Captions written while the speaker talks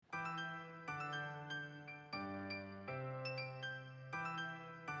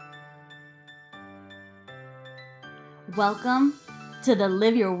Welcome to the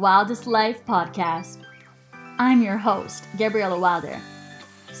Live Your Wildest Life podcast. I'm your host, Gabriella Wilder,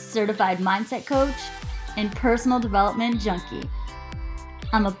 certified mindset coach and personal development junkie.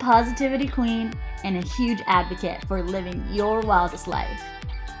 I'm a positivity queen and a huge advocate for living your wildest life.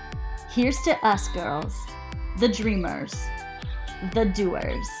 Here's to us girls, the dreamers, the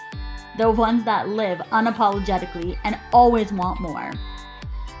doers, the ones that live unapologetically and always want more.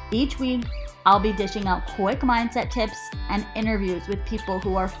 Each week, I'll be dishing out quick mindset tips and interviews with people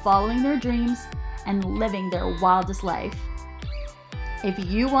who are following their dreams and living their wildest life. If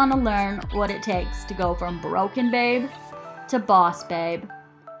you want to learn what it takes to go from broken babe to boss babe,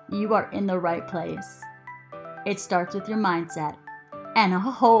 you are in the right place. It starts with your mindset and a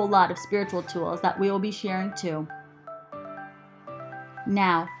whole lot of spiritual tools that we will be sharing too.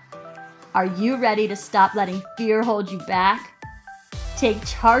 Now, are you ready to stop letting fear hold you back? Take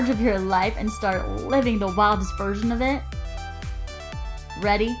charge of your life and start living the wildest version of it?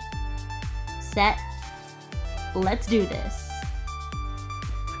 Ready, set, let's do this.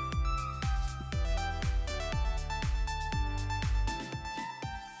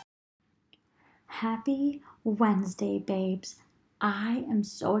 Happy Wednesday, babes. I am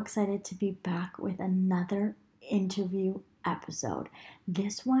so excited to be back with another interview episode.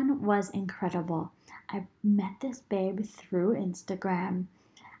 This one was incredible. I met this babe through Instagram,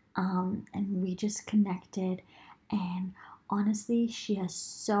 and we just connected, and honestly, she has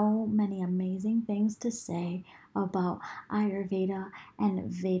so many amazing things to say about Ayurveda and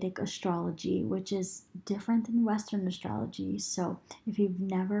Vedic astrology, which is different than Western astrology. So if you've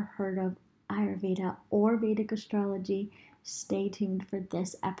never heard of Ayurveda or Vedic astrology, stay tuned for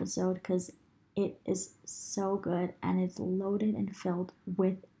this episode because it is so good and it's loaded and filled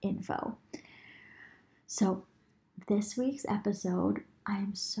with info. So this week's episode, I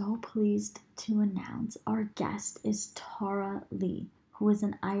am so pleased to announce our guest is Tarra Lee, who is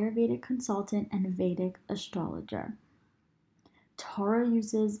an Ayurvedic consultant and Vedic astrologer. Tarra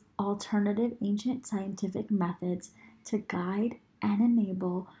uses alternative ancient scientific methods to guide and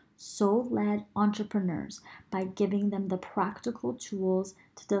enable soul-led entrepreneurs by giving them the practical tools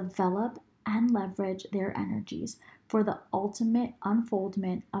to develop and leverage their energies for the ultimate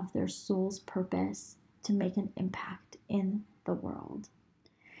unfoldment of their soul's purpose to make an impact in the world.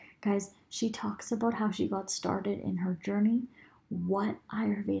 Guys, she talks about how she got started in her journey, what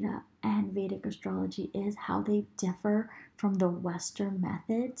Ayurveda and Vedic astrology is, how they differ from the Western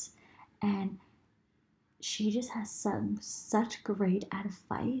methods, and she just has such great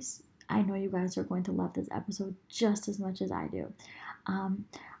advice. I know you guys are going to love this episode just as much as I do.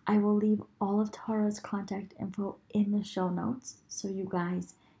 I will leave all of Tara's contact info in the show notes so you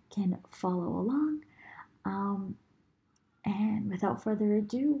guys can follow along. And without further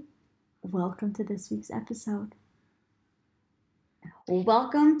ado, welcome to this week's episode.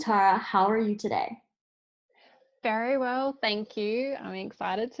 Welcome, Tarra. How are you today? Very well, thank you. I'm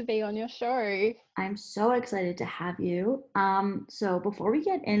excited to be on your show. I'm so excited to have you. So before we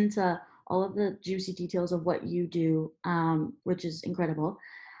get into all of the juicy details of what you do, which is incredible,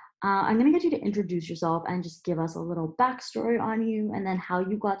 I'm going to get you to introduce yourself and just give us a little backstory on you and then how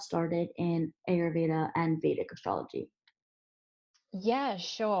you got started in Ayurveda and Vedic astrology. Yeah,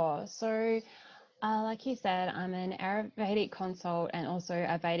 sure. So, like you said, I'm an Ayurvedic consult and also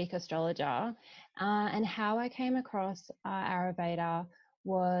a Vedic astrologer. And how I came across Ayurveda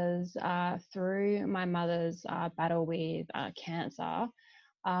was through my mother's battle with cancer.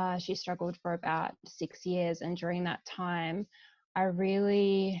 She struggled for about 6 years, and during that time, I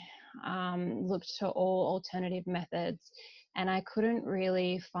really looked to all alternative methods, and I couldn't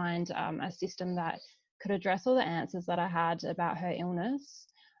really find a system that could address all the answers that I had about her illness.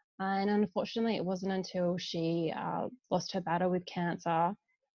 And unfortunately, it wasn't until she lost her battle with cancer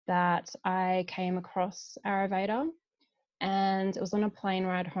that I came across Ayurveda. And it was on a plane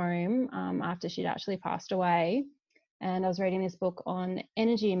ride home after she'd actually passed away. And I was reading this book on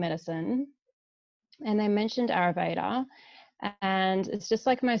energy medicine, and they mentioned Ayurveda. And it's just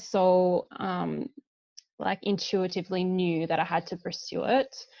like my soul, like intuitively knew that I had to pursue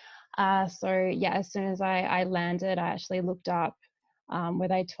it. So yeah, as soon as I landed, I actually looked up where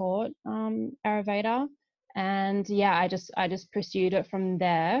they taught Ayurveda, and yeah, I just pursued it from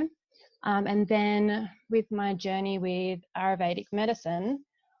there. And then with my journey with Ayurvedic medicine,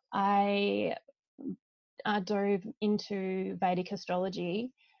 I dove into Vedic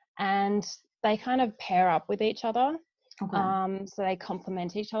astrology, and they kind of pair up with each other. Okay. So they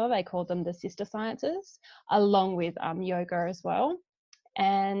complement each other. They call them the sister sciences, along with yoga as well.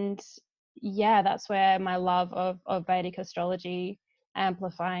 And yeah, that's where my love of Vedic astrology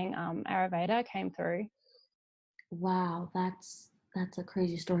amplifying Ayurveda came through. Wow, that's a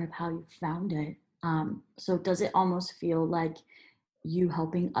crazy story of how you found it. So does it almost feel like you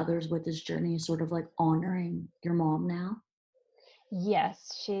helping others with this journey is sort of like honoring your mom now?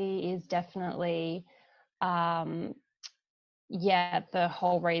 Yes, she is definitely, um, yeah, the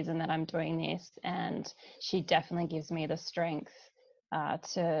whole reason that I'm doing this, and she definitely gives me the strength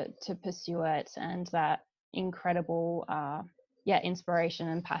to pursue it, and that incredible, yeah, inspiration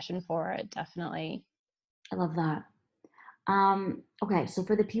and passion for it. Definitely. I love that. Okay, so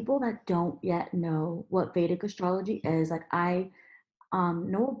for the people that don't yet know what Vedic astrology is, like I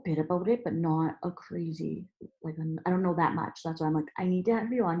know a bit about it, but not a crazy like I don't know that much. That's why I'm like, I need to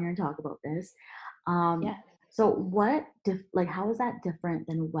have you on here and talk about this. Um, Yes. so like how is that different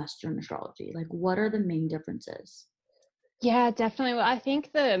than Western astrology? Like what are the main differences? Yeah, definitely. Well, I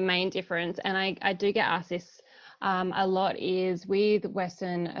think the main difference, and I do get asked this a lot, is with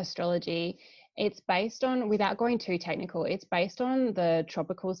Western astrology, it's based on, without going too technical, it's based on the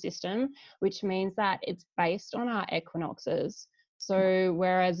tropical system, which means that it's based on our equinoxes. So,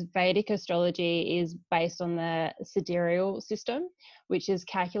 whereas Vedic astrology is based on the sidereal system, which is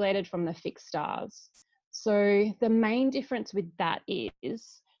calculated from the fixed stars. So, the main difference with that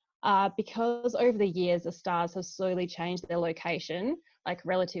is because over the years the stars have slowly changed their location, like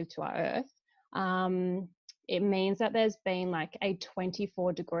relative to our Earth, um, it means that there's been like a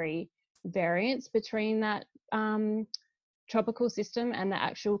 24-degree variance between that tropical system and the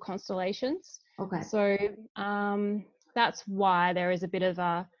actual constellations. Okay. So that's why there is a bit of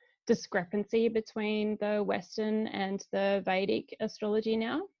a discrepancy between the Western and the Vedic astrology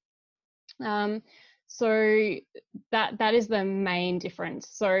now. Um, so that is the main difference.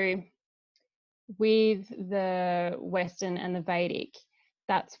 So with the Western and the Vedic,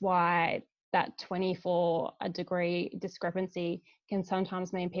 that's why that 24-degree discrepancy can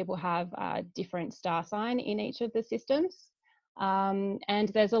sometimes mean people have a different star sign in each of the systems. And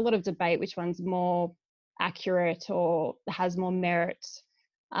there's a lot of debate which one's more accurate or has more merit.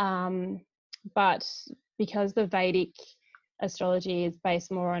 Um, but because the Vedic astrology is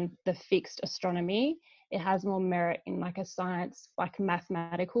based more on the fixed astronomy, it has more merit in like a science, like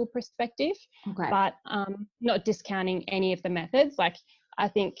mathematical perspective, Okay. but not discounting any of the methods. Like I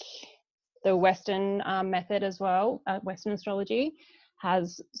think the Western method as well, Western astrology,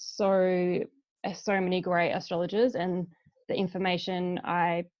 has so many great astrologers, and the information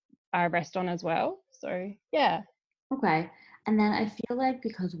I rest on as well. So yeah, Okay. And then I feel like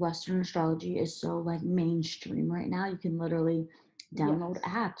because Western astrology is so like mainstream right now, you can literally download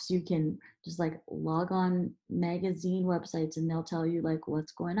yes. apps. You can just like log on magazine websites and they'll tell you like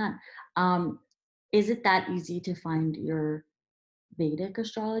what's going on. Um, is it that easy to find your Vedic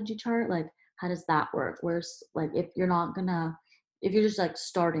astrology chart? Like, how does that work? Where's like if you're just like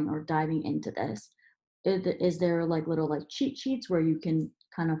starting or diving into this, is there like little like cheat sheets where you can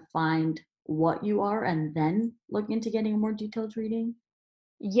kind of find what you are and then look into getting a more detailed reading?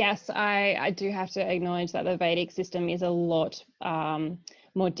 Yes, I do have to acknowledge that the Vedic system is a lot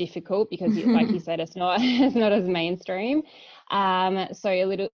more difficult because, like you said, it's not it's not as mainstream.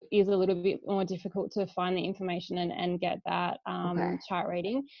 So is a little bit more difficult to find the information and get that Okay. chart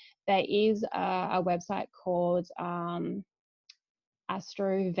reading. There is a website called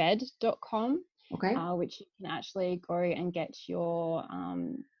astroved.com, Okay. which you can actually go and get your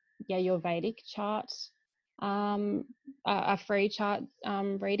your Vedic chart, um, a free chart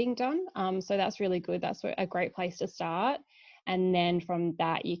reading done. So that's really good. That's a great place to start, and then from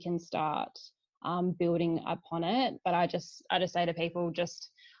that you can start building upon it. But I just say to people, just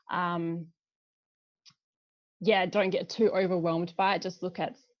um, yeah, don't get too overwhelmed by it. Just look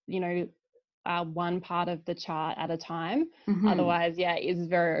at, one part of the chart at a time. Hmm. Otherwise, yeah, it is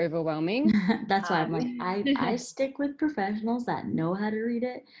very overwhelming. That's why I'm like I Um, stick with professionals that know how to read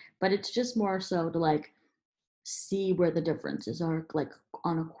it, but it's just more so to like see where the differences are, like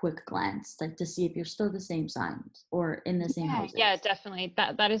on a quick glance, like to see if you're still the same signs or in the same yeah, houses. definitely.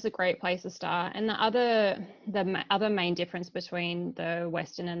 That is a great place to start. And other main difference between the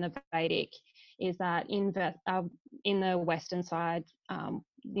Western and the Vedic is that in the Western side,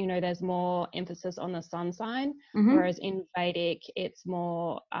 there's more emphasis on the sun sign, Hmm. whereas in Vedic it's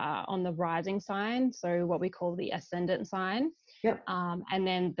more on the rising sign, so what we call the ascendant sign. Yep. And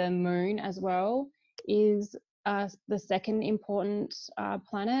then the moon as well is the second important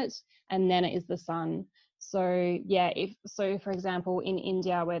planet, and then it is the sun. So yeah, if so, for example, in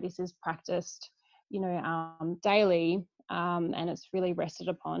India where this is practiced, daily, and it's really rested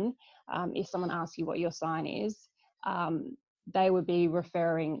upon, if someone asks you what your sign is, they would be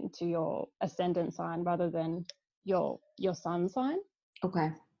referring to your ascendant sign rather than your sun sign. Okay.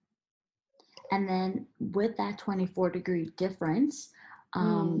 And then with that 24-degree difference,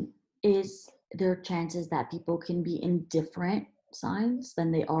 Mm. is there chances that people can be in different signs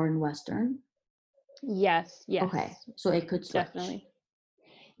than they are in Western? Yes, Okay, yes, so it could switch. definitely.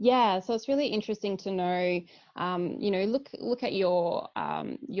 Yeah, so it's really interesting to know, look at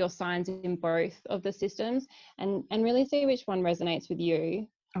your signs in both of the systems, and really see which one resonates with you.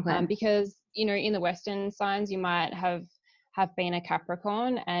 Okay. Because in the Western signs, you might have been a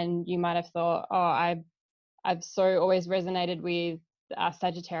Capricorn, and you might have thought, oh, I've so always resonated with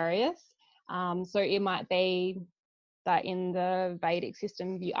Sagittarius. So it might be that in the Vedic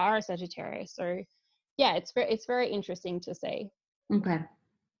system you are a Sagittarius. So yeah, it's very interesting to see. Okay.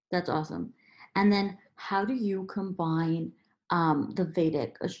 That's awesome. And then how do you combine the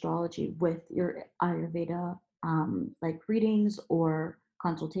Vedic astrology with your Ayurveda like readings or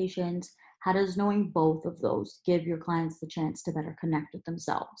consultations? How does knowing both of those give your clients the chance to better connect with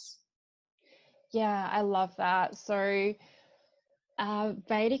themselves? Yeah, I love that. So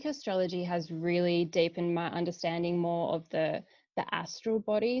Vedic astrology has really deepened my understanding more of the astral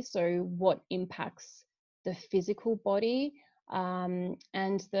body. So what impacts the physical body, and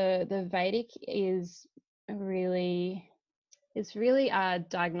the Vedic is really it's really a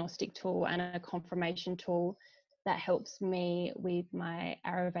diagnostic tool and a confirmation tool that helps me with my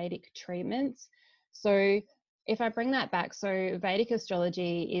Ayurvedic treatments. So, if I bring that back, so Vedic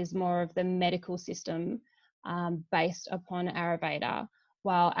astrology is more of the medical system, based upon Ayurveda,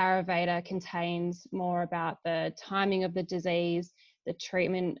 while Ayurveda contains more about the timing of the disease, the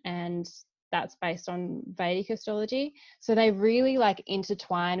treatment, and that's based on Vedic astrology. So they really like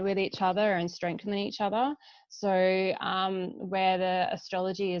intertwine with each other and strengthen each other. So where the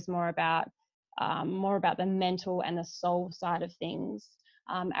astrology is more about the mental and the soul side of things,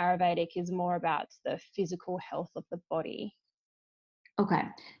 Ayurvedic is more about the physical health of the body. Okay.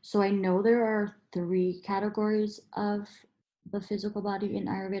 So I know there are three categories of the physical body in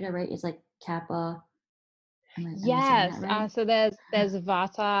Ayurveda, right? It's like Kappa. Am I saying that Yes, right? so there's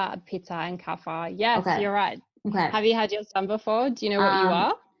Vata, Pitta, and Kapha. Yes, Okay. you're right. Okay. Have you had yours done before? Do you know what you Um,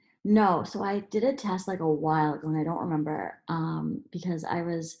 are? no, so I did a test like a while ago and I don't remember because I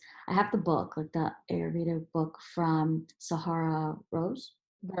have the book, like the Ayurveda book from Sahara Rose.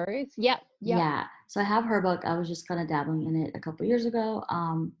 Rose? Yep, yep. Yeah. So I have her book. I was just kind of dabbling in it a couple years ago,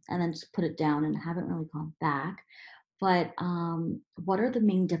 and then just put it down and haven't really gone back. But what are the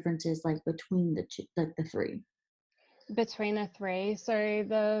main differences like between the two, like the three? Between the three. So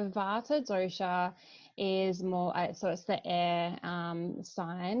the Vata dosha is more, so it's the air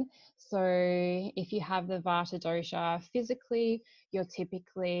sign. So if you have the Vata dosha physically, you're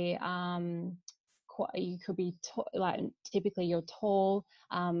typically, you could be like typically you're tall,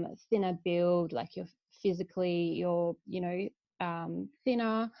 thinner build, like you're physically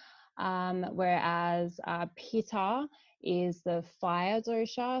thinner. Whereas Pitta is the fire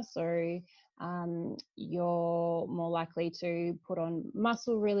dosha. So you're more likely to put on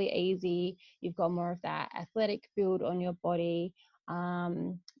muscle really easy. You've got more of that athletic build on your body.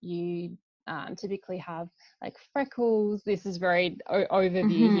 You typically have like freckles. This is very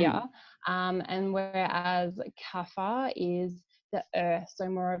overview here. Mm-hmm. And whereas Kapha is the earth, so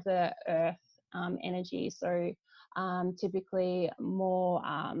more of the earth energy. So typically more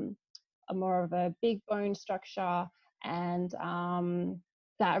of a big bone structure, and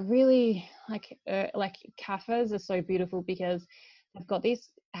that really like Kaffas are so beautiful because they've got this,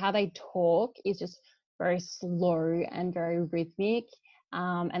 how they talk is just very slow and very rhythmic,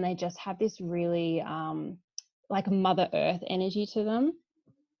 and they just have this really like Mother Earth energy to them.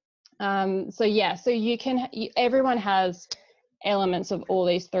 So yeah, so everyone has elements of all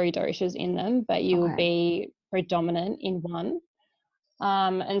these three doshas in them, but you will Okay. be predominant in one.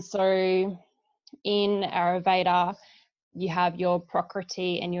 And so in Ayurveda, you have your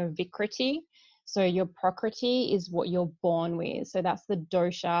Prakriti and your Vikriti. So your Prakriti is what you're born with. So that's the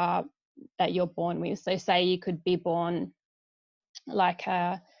dosha that you're born with. So say you could be born like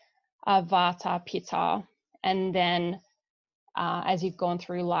a Vata Pitta, and then as you've gone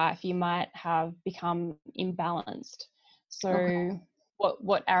through life, you might have become imbalanced. Okay. So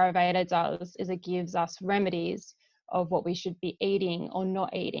what Ayurveda does is it gives us remedies of what we should be eating or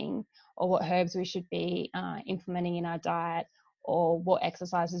not eating, or what herbs we should be implementing in our diet, or what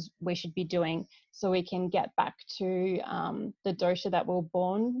exercises we should be doing, so we can get back to the dosha that we're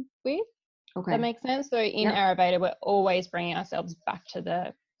born with. That Okay. makes sense. So in Yep. Ayurveda, we're always bringing ourselves back to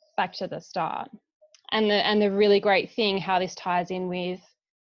the start. And the really great thing, how this ties in with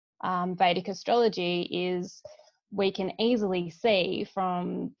Vedic astrology, is we can easily see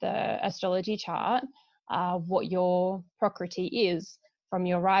from the astrology chart what your Prakriti is from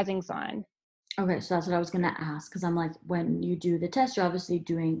your rising sign. Okay, so that's what I was gonna ask because I'm like, when you do the test, you're obviously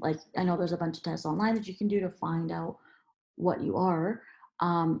doing like I know there's a bunch of tests online that you can do to find out what you are,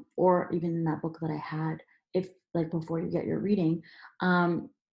 or even in that book that I had, if like before you get your reading, um,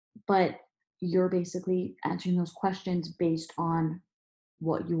 but you're basically answering those questions based on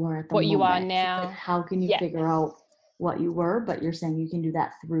what you are at the What you are moment. So it's like, now. how can you Yes. figure out what you were? But you're saying you can do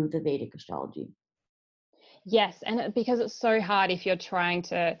that through the Vedic astrology. Yes, and because it's so hard if you're trying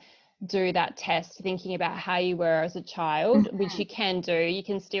to do that test, thinking about how you were as a child, which Mhm. you can do, you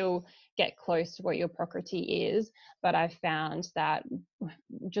can still get close to what your Prakriti is. But I've found that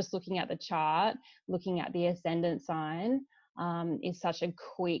just looking at the chart, looking at the ascendant sign, is such a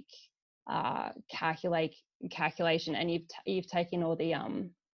quick calculation, and you've taken all the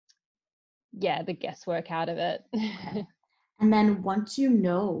the guesswork out of it. Okay. And then once you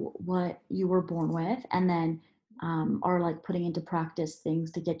know what you were born with, and then are like putting into practice things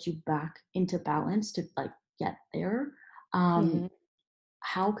to get you back into balance to like get there, um, Mhm.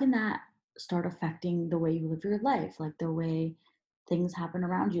 how can that start affecting the way you live your life, like the way things happen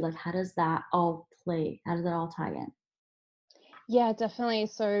around you? Like, how does that all play? How does that all tie in? Yeah, definitely.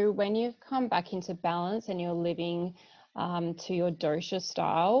 So when you've come back into balance and you're living to your dosha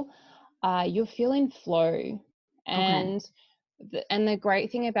style, you'll feel in flow. Okay. And the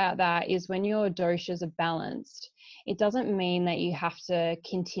great thing about that is when your doshas are balanced, it doesn't mean that you have to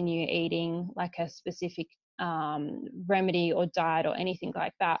continue eating like a specific remedy or diet or anything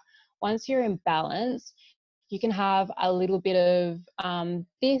like that. Once you're in balance, you can have a little bit of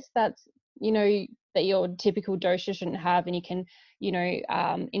this that's, you know, that your typical dosha shouldn't have, and you can,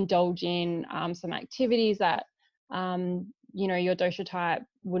 indulge in some activities that, your dosha type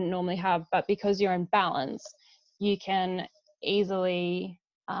wouldn't normally have. But because you're in balance, you can easily,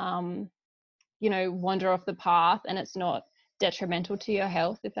 wander off the path, and it's not detrimental to your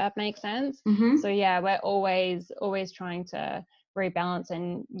health, if that makes sense. So Mm-hmm. yeah, we're always trying to rebalance,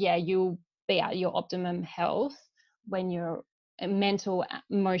 and yeah, you'll be at your optimum health when you're mental,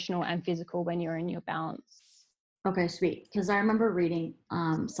 emotional, and physical, when you're in your balance. Okay, sweet. Because I remember reading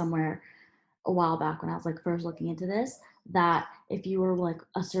somewhere a while back when I was like first looking into this that if you were like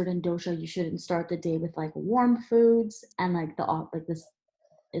a certain dosha, you shouldn't start the day with like warm foods and like like this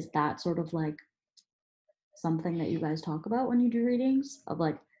is that sort of like something that you guys talk about when you do readings of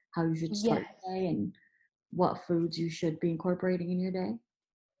like how you should start Yes. your day and what foods you should be incorporating in your day?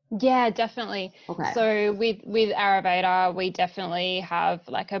 Yeah, definitely. Okay, So with Ayurveda, we definitely have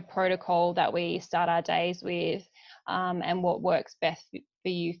like a protocol that we start our days with, and what works best for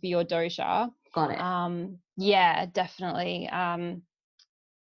you for your dosha. got it. Yeah, definitely.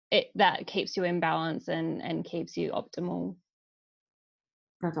 It that keeps you in balance and keeps you optimal.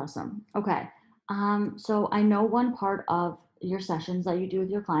 That's awesome. Okay. So I know one part of your sessions that you do with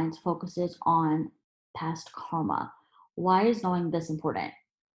your clients focuses on past karma. Why is knowing this important?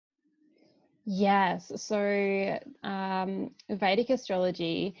 Yes. So Vedic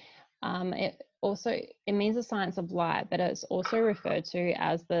astrology, it means the science of light, but it's also referred to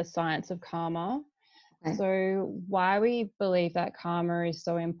as the science of karma. Okay. So why we believe that karma is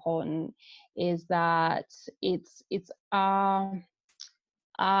so important is that it's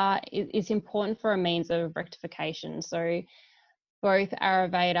important for a means of rectification. So both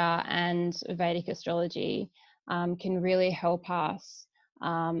Ayurveda and Vedic astrology can really help us,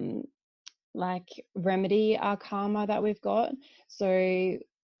 um, like, remedy our karma that we've got. So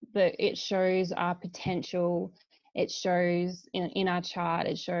that it shows our potential, it shows in our chart,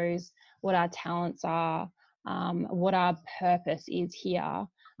 it shows what our talents are, what our purpose is here,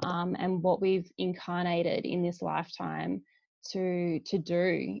 and what we've incarnated in this lifetime to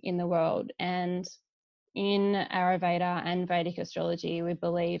do in the world. And in Ayurveda and Vedic astrology, we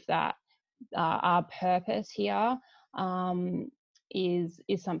believe that our purpose here, um, is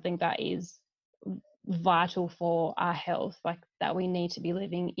something that is vital for our health, like that we need to be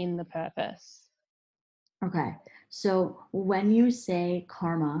living in the purpose. Okay. So when you say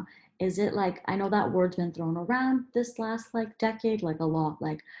karma, is it like I know that word's been thrown around this last like decade like a lot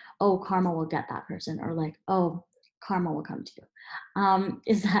like oh karma will get that person or like oh karma will come to you.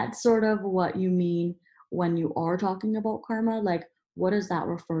 Is that sort of what you mean when you are talking about karma? Like what does that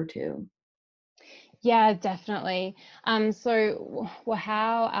refer to? Yeah, definitely. How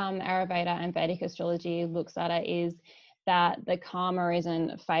Ayurveda and Vedic astrology looks at it is that the karma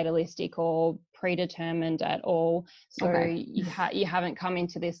isn't fatalistic or predetermined at all. So Okay. you haven't come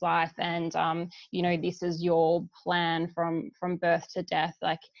into this life and, this is your plan from birth to death.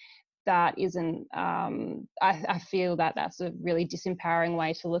 Like, that isn't, I feel that that's a really disempowering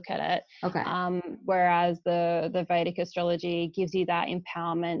way to look at it. Okay. Whereas the Vedic astrology gives you that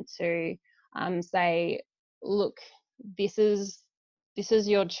empowerment to, say, look, this is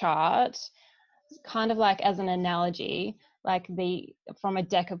your chart, kind of like as an analogy, like from a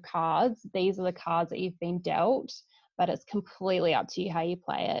deck of cards, these are the cards that you've been dealt, but it's completely up to you how you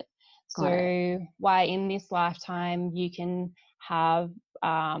play it. Got it. So why in this lifetime you can have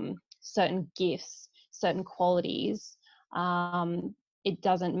certain gifts, certain qualities, it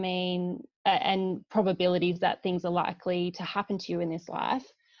doesn't mean and probabilities that things are likely to happen to you in this life,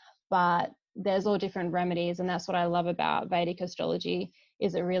 but there's all different remedies, and that's what I love about Vedic astrology,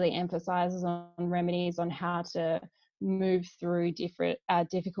 is it really emphasizes on remedies on how to move through different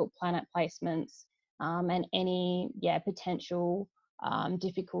difficult planet placements, and any potential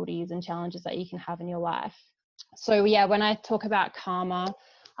difficulties and challenges that you can have in your life. So yeah, when I talk about karma,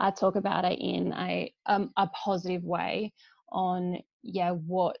 I talk about it in a positive way, on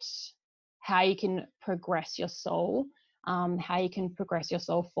how you can progress your soul, how you can progress your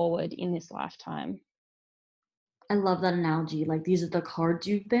soul forward in this lifetime. I love that analogy. Like these are the cards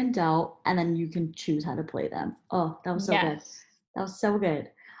you've been dealt, and then you can choose how to play them. Oh, that was so good. Yes. That was so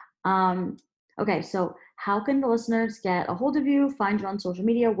good. Um, okay, so how can the listeners get a hold of you, find you on social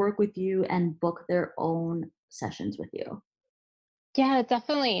media, work with you, and book their own sessions with you? Yeah,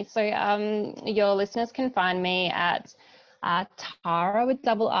 definitely. So your listeners can find me at Tara with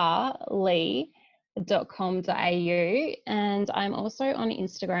double R Lee.com.au, and I'm also on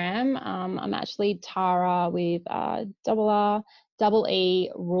Instagram. I'm actually Tara with double R double E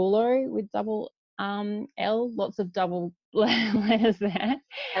ruler with double L, lots of double letters there.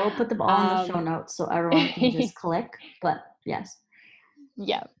 I will put them all in the show Um, notes so everyone can just click. But yes.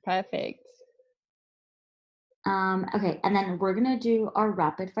 yeah, perfect. Okay, and then we're gonna do our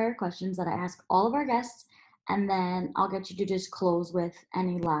rapid fire questions that I ask all of our guests, and then I'll get you to just close with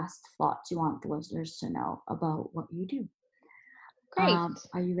any last thoughts you want the listeners to know about what you do. Great.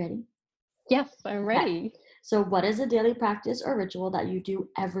 Are you ready? Yes, I'm Okay. ready. So, what is a daily practice or ritual that you do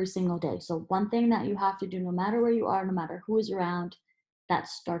every single day? So, one thing that you have to do no matter where you are, no matter who is around, that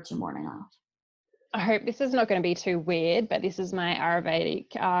starts your morning off. I hope this is not going to be too weird, but this is my Ayurvedic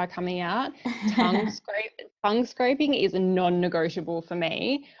coming out. Tongue scrape, tongue scraping is a non-negotiable for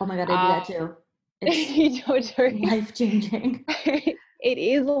me. Oh my God, I do Um, that too. It's you do. life changing. It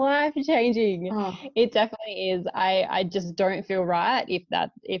is life changing. Oh, It definitely is. I just don't feel right if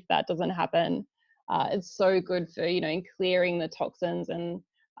that doesn't happen. It's so good for clearing the toxins, and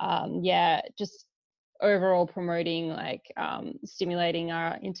just overall promoting, like, stimulating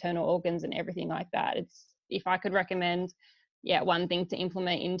our internal organs and everything like that. It's, if I could recommend one thing to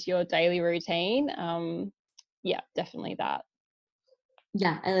implement into your daily routine, definitely that.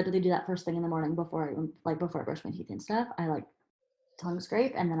 yeah, I literally do that first thing in the morning before I brush my teeth and stuff. I like tongue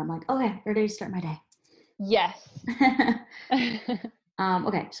scrape, and then I'm like, okay, ready to start my day. Yes.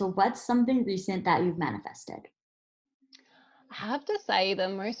 Okay, so what's something recent that you've manifested? I have to say the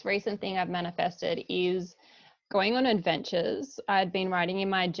most recent thing I've manifested is going on adventures. I'd been writing in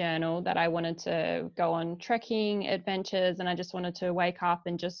my journal that I wanted to go on trekking adventures, and I just wanted to wake up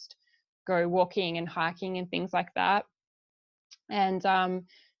and just go walking and hiking and things like that. And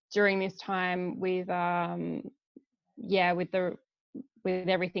during this time with with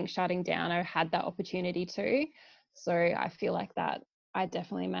everything shutting down, I had that opportunity too. So I feel like that I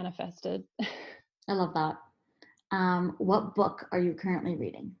definitely manifested. I love that. What book are you currently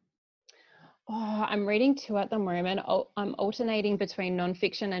reading? Oh, I'm reading two at the moment. I'm alternating between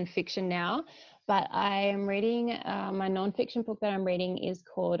nonfiction and fiction now, but I am reading, my nonfiction book that I'm reading is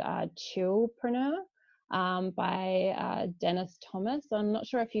called Chillpreneur, by Dennis Thomas. I'm not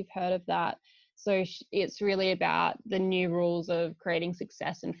sure if you've heard of that. So it's really about the new rules of creating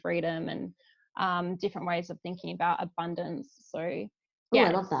success and freedom, and different ways of thinking about abundance. So Oh, I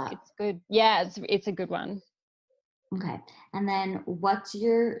yeah, love that. it's good. Yeah, it's a good one. Okay. And then what's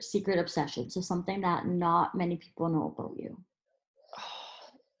your secret obsession? So something that not many people know about you.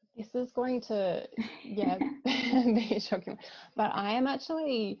 This is going to, be shocking. But I am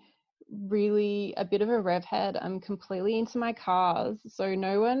actually really a bit of a rev head. I'm completely into my cars. So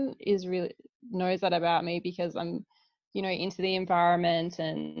no one is really knows that about me, because I'm, into the environment,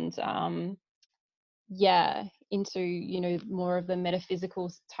 and into, more of the metaphysical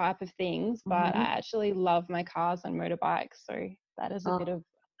type of things. But I Hmm. actually love my cars and motorbikes. So that is a bit Oh, of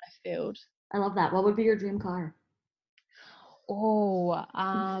my field. I love that. What would be your dream car? Oh,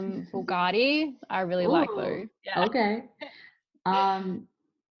 Bugatti. I really like those. Ooh, Yeah. okay. Um,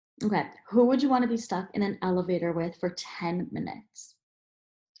 okay. Who would you want to be stuck in an elevator with for 10 minutes?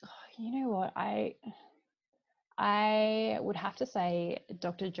 You know what? I would have to say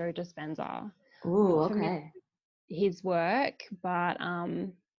Dr. Joe Dispenza. Ooh, Not familiar okay. with his work, but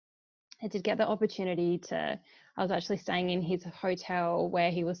I did get the opportunity to, I was actually staying in his hotel where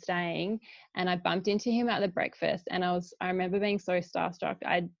he was staying, and I bumped into him at the breakfast, and I remember being so starstruck.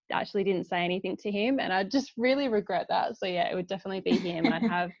 I actually didn't say anything to him, and I just really regret that. So yeah, it would definitely be him. I'd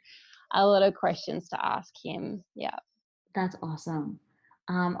have a lot of questions to ask him. Yeah. That's awesome.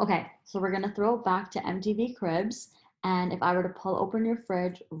 Okay, so we're gonna throw it back to MTV Cribs, and if I were to pull open your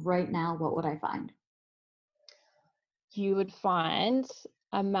fridge right now, what would I find? You would find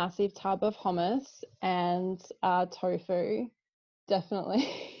a massive tub of hummus and tofu, definitely.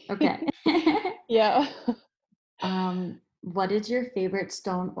 Okay. Yeah. What is your favorite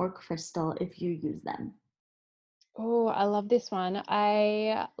stone or crystal if you use them? Oh, I love this one.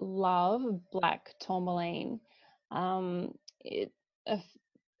 I love black tourmaline. Um, it, if-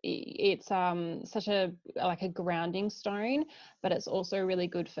 it's such a like a grounding stone, but it's also really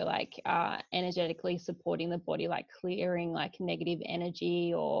good for like energetically supporting the body, like clearing like negative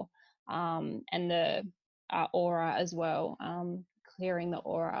energy or and the aura as well, clearing the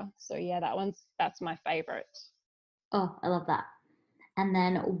aura. So yeah, that's my favorite. Oh, I love that. And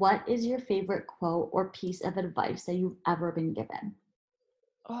then, what is your favorite quote or piece of advice that you've ever been given?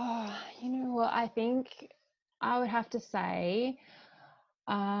 Oh, you know what? I think I would have to say,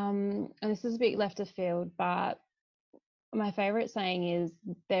 and this is a bit left of field, but my favorite saying is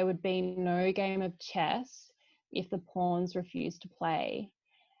there would be no game of chess if the pawns refused to play.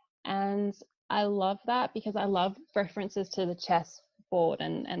 And I love that because I love references to the chess board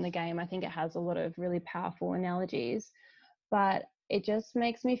and the game. I think it has a lot of really powerful analogies, but it just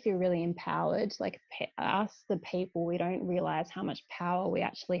makes me feel really empowered. Like us, the people, we don't realize how much power we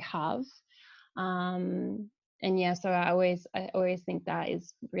actually have. um, and yeah, so I always think that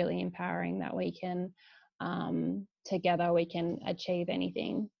is really empowering, that we can together we can achieve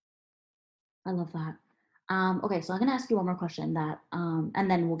anything. I love that. Okay, so I'm gonna ask you one more question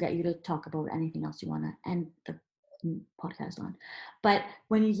and then we'll get you to talk about anything else you want to end the podcast on. But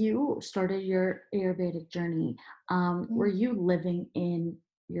when you started your Ayurvedic journey, were Mm. you living in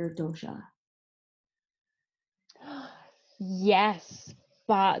your dosha? Yes,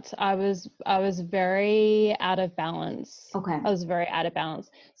 but I was very out of balance. Okay. I was very out of balance.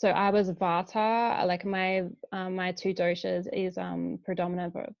 So I was Vata, like my two doshas is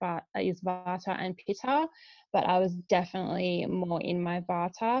predominant, but is Vata and Pitta, but I was definitely more in my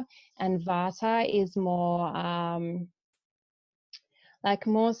Vata, and Vata is more like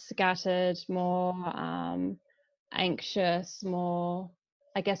more scattered, more anxious, more,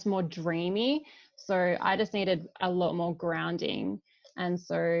 I guess, more dreamy. So I just needed a lot more grounding. And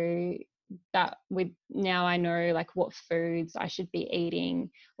so that with now I know like what foods I should be eating,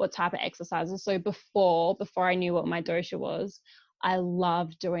 what type of exercises. So before I knew what my dosha was, I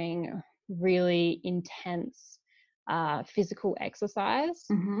loved doing really intense physical exercise.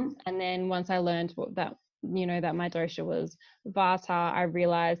 Mm-hmm. And then once I learned that my dosha was Vata, I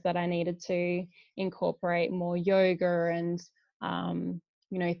realized that I needed to incorporate more yoga and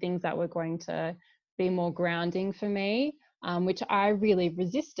things that were going to be more grounding for me, which I really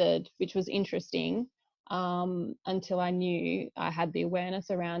resisted, which was interesting, until I knew I had the awareness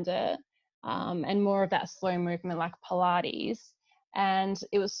around it, and more of that slow movement like Pilates. And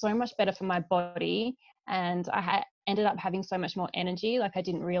it was so much better for my body, and ended up having so much more energy. Like I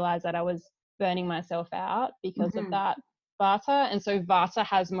didn't realize that I was burning myself out because of Mm-hmm. that Vata. And so Vata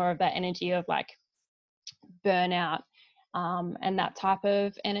has more of that energy of like burnout, and that type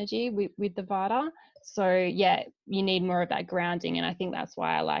of energy with the Vata. So yeah, you need more of that grounding. And I think that's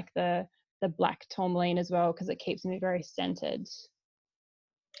why I like the black tourmaline as well, because it keeps me very centered.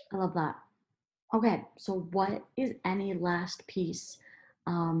 I love that. Okay, so what is any last piece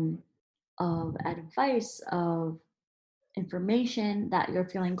um, of advice, of information that you're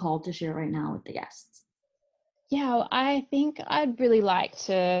feeling called to share right now with the guests? Yeah, well, I think I'd really like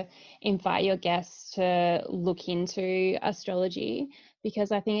to invite your guests to look into astrology,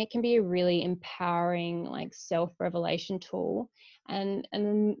 because I think it can be a really empowering, like self-revelation tool. And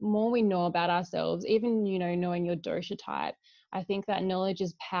the more we know about ourselves, even knowing your dosha type, I think that knowledge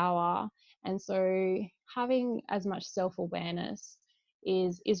is power. And so having as much self-awareness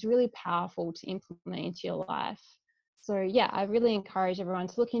is really powerful to implement into your life. So yeah, I really encourage everyone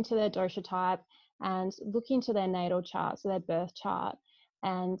to look into their dosha type and look into their natal chart, so their birth chart,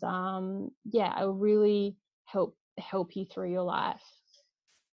 and yeah, it will really help you through your life.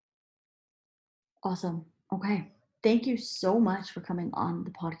 Awesome. Okay. Thank you so much for coming on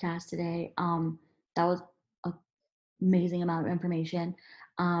the podcast today. That was an amazing amount of information.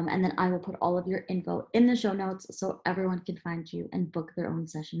 And then I will put all of your info in the show notes so everyone can find you and book their own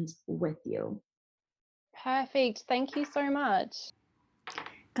sessions with you. Perfect. Thank you so much.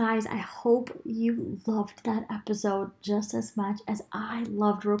 Guys, I hope you loved that episode just as much as I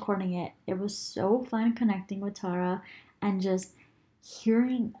loved recording it. It was so fun connecting with Tarra and just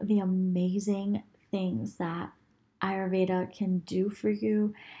hearing the amazing things that Ayurveda can do for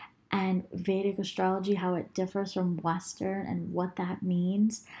you and Vedic astrology, how it differs from Western and what that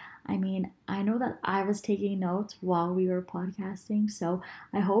means. I mean, I know that I was taking notes while we were podcasting, so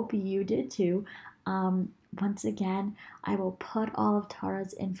I hope you did too. Once again, I will put all of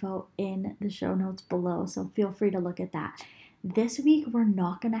Tara's info in the show notes below, so feel free to look at that. This week, we're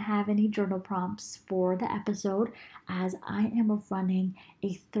not going to have any journal prompts for the episode as I am running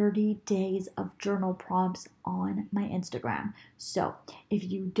a 30 days of journal prompts on my Instagram. So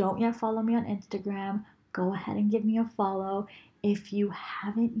if you don't yet follow me on Instagram, go ahead and give me a follow. If you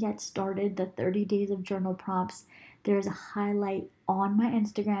haven't yet started the 30 days of journal prompts, there's a highlight on my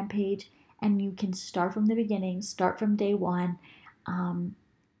Instagram page and you can start from the beginning, start from day one.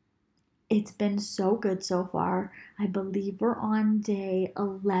 It's been so good so far. I believe we're on day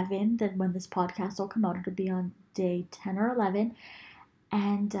 11. Then when this podcast will come out, it'll be on day 10 or 11.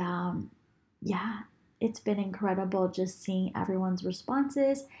 And yeah, it's been incredible just seeing everyone's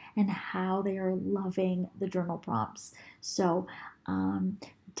responses and how they are loving the journal prompts. So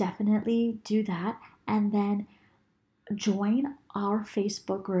definitely do that. And then join our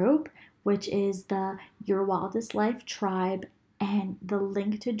Facebook group, which is the Your Wildest Life Tribe. And the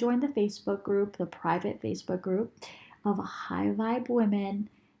link to join the Facebook group, the private Facebook group of High Vibe Women,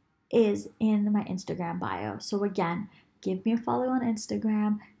 is in my Instagram bio. So again, give me a follow on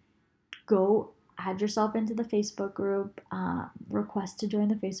Instagram. Go add yourself into the Facebook group. Request to join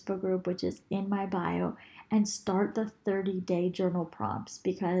the Facebook group, which is in my bio, and start the 30-day journal prompts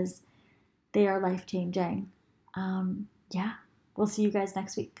because they are life-changing. Yeah, we'll see you guys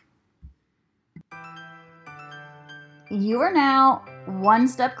next week. You are now one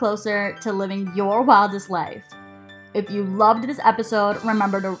step closer to living your wildest life. If you loved this episode,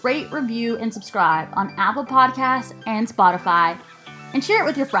 remember to rate, review, and subscribe on Apple Podcasts and Spotify, and share it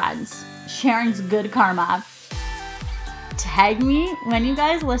with your friends. Sharing's good karma. Tag me when you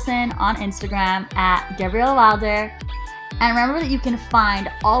guys listen on Instagram at Gabriella Wilder, and remember that you can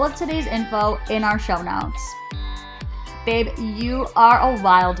find all of today's info in our show notes. Babe, you are a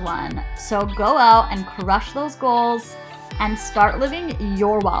wild one, so go out and crush those goals and start living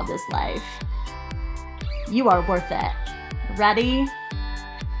your wildest life. You are worth it. Ready,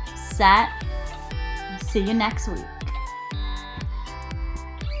 set, see you next week.